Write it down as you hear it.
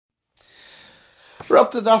We're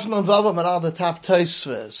up to Daf Nun Vav and all the top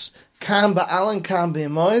Tosfos. Kam ba'alan, kam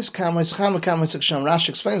b'imois, kam ha'yischam, and kam ha'yischam. Rashi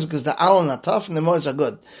explains it because the alan are tough and the mois are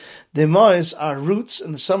good. The mois are roots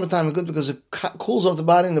in the summertime are good because it cools off the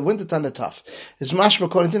body. In the wintertime they're tough. It's mashma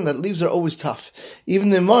according to him that leaves are always tough. Even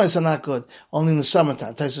the mois are not good, only in the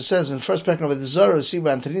summertime. Taisa says in the first paragraph of the Zohar,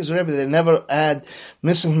 Siba and Tani's Rebbe, they never add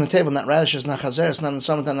missing from the table, not radishes, not chazeres, not in the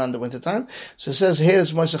summertime, not in the wintertime. So it says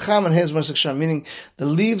here's mois acham and here's mois acham, meaning the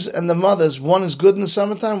leaves and the mothers, one is good in the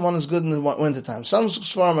summertime, one is good in the wintertime. Some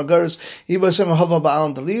svarim agaris,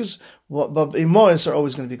 the leaves, but imois are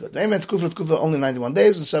always going to be good. They meant kufa only 91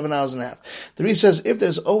 days and 7 hours and a half. The Ri says if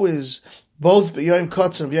there's always both Yom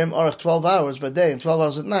Kotzer and Yom Arach 12 hours by day and 12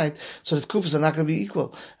 hours at night, so the kufas are not going to be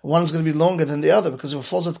equal. One is going to be longer than the other because if it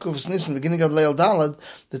falls at kufas Nisan, beginning of Leil Dalad,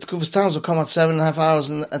 the kufas times will come out 7.5 hours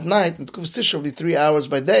at night, and the kufas Tisha will be 3 hours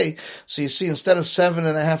by day. So you see, instead of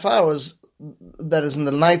 7.5 hours, that is in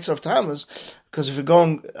the nights of Tammuz, because if you're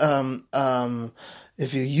going,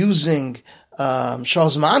 if you're using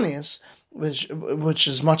Shazmanias, which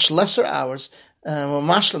is much lesser hours, well,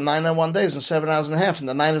 Mashlam 9 days and 7 hours and a half, and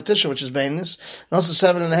the 9 of Tisha, which is Bainis, and also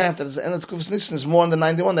 7.5, that is the end of Tkufas Nisan, is more than the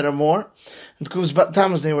 91 that are more, and Tkufas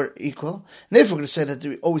Tammuz, they were equal. And if we're going to say that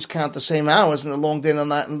we always count the same hours in a long day and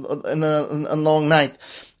a long night,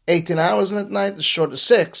 18 hours and at night is short of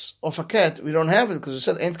 6, or Faket, we don't have it, because we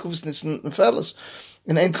said Ain't Tkufas Nisan Fellas.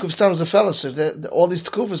 In Ein Tkufas Tammuz the fellas, all these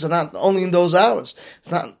Tkufas are not only in those hours. It's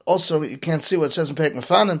not, also, you can't see what it says in Perek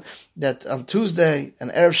Mefanim, that on Tuesday and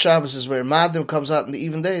Erev Shabbos is where Madim comes out in the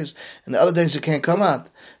even days, and the other days it can't come out.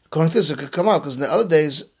 According to this, it could come out, because in the other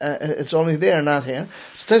days, it's only there, not here.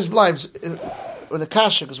 So this blibes with the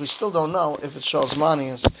Kasha, because we still don't know if it's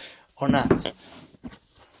Shalzmanias or not.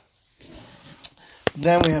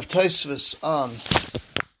 Then we have Tosfos on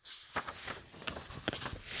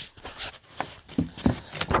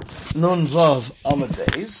Nun Vav Amud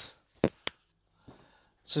Beis.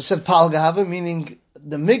 So it said Pal Gahava, meaning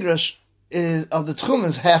the Migrash of the Tchum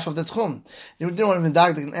is half of the Tchum. You didn't want to be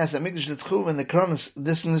dog and ask that Migrash the Tchum and the Kronos,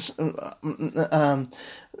 this and this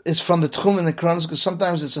is from the Tchum and the Kronos, because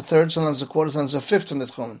sometimes it's a third, sometimes a quarter, sometimes a fifth from the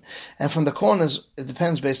Tchum. And from the corners, it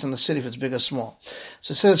depends based on the city if it's big or small.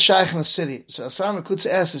 So it said it's Shaykh in the city. So Asram Kutz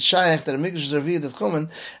asks it's Shaykh that a Migrash is Revi the Tchum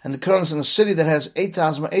and the Kronos in a city that has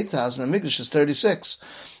 8,000 by 8,000, and Migrash is 36.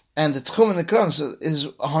 And the Tchum and the Kronos is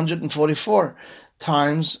 144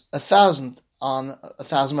 times 1,000 on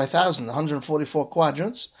 1,000 by 1,000, 144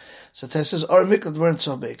 quadrants. So Tess says, or Mikkel weren't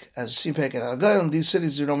so big. As you see, Pek and Al-Gal, in these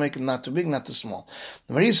cities you don't make it not too big, not too small.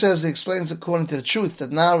 The Marie says, he explains according to the truth,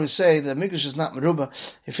 that now we say that Migrash is not Meruba.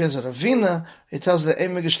 If he has a Ravina, he tells that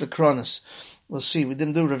Ein Migrash LeKronos. We'll see. We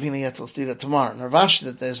didn't do Ravina yet. We'll do that tomorrow. And Rav Ashi,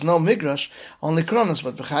 that there's no Migrash, only Kronos.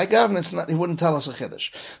 But B'chai Gavin, it's not. He wouldn't tell us a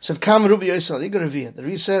Chiddush. So Kam Rubi Yisrael Iga Ravia. The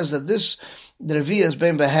Ri says that the Ravia is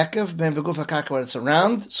Ben Behekev, Ben Beguf HaKarka, where it's a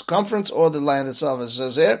round circumference, or the land itself, as it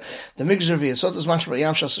says there. The Migrash Ravia. So does Mashma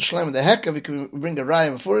Yam Shas Shlem. The Hekev, we can bring a Raya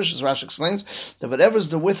and Furish, as Rashi explains, that whatever's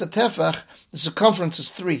the width of Tefach, the circumference is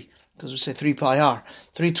 3. Because we say 3 pi r,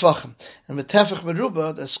 3 tvachim. And with tefach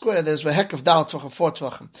meruba, the square, there's a heck of dal tvachim, 4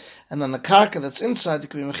 tvachim. And then the karka that's inside, it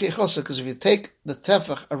can be mechich chosa, because if you take the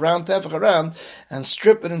tefach around, and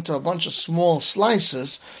strip it into a bunch of small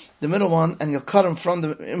slices, the middle one, and you'll cut them from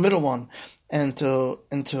the middle one into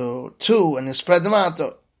 2, and you spread them out,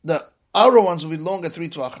 the outer ones will be longer, 3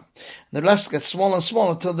 tvachim. The rest gets smaller and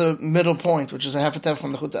smaller till the middle point, which is a half a tefach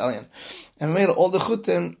from the chut alien. And made all the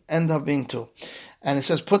chutim end up being 2. And it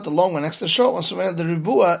says, put the long one next to the short one. So when the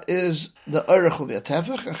ribua is, the oirich will be a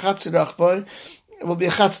tefach, and chatzi rachboi will be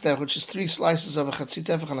a chatzi tefach, which is 3 slices of a chatzi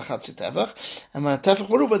tefach and a chatzi tefach. And when a tefach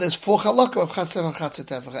meruba, there's 4 chalaka of chatzi tefach and chatzi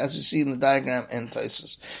tefach, as you see in the diagram in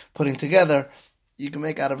Tosfos. Putting together, you can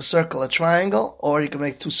make out of a circle a triangle, or you can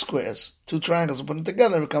make 2 squares. 2 triangles, and putting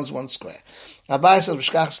together, it becomes 1 square. Abai says,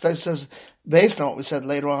 B'shkach says, based on what we said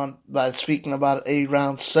later on, about speaking about a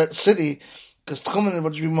round city, because Tchumen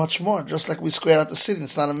would be much more, just like we square out the city.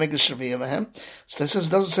 It's not a Migrash Shaviyah Mahem. So this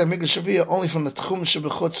doesn't say Migrash Shaviyah only from the Tchum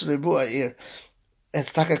Shebechutz Rebuah here.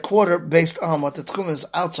 It's like a quarter based on what the Tchum is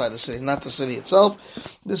outside the city, not the city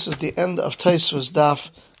itself. This is the end of Tosfos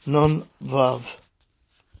Daf Nun Vav.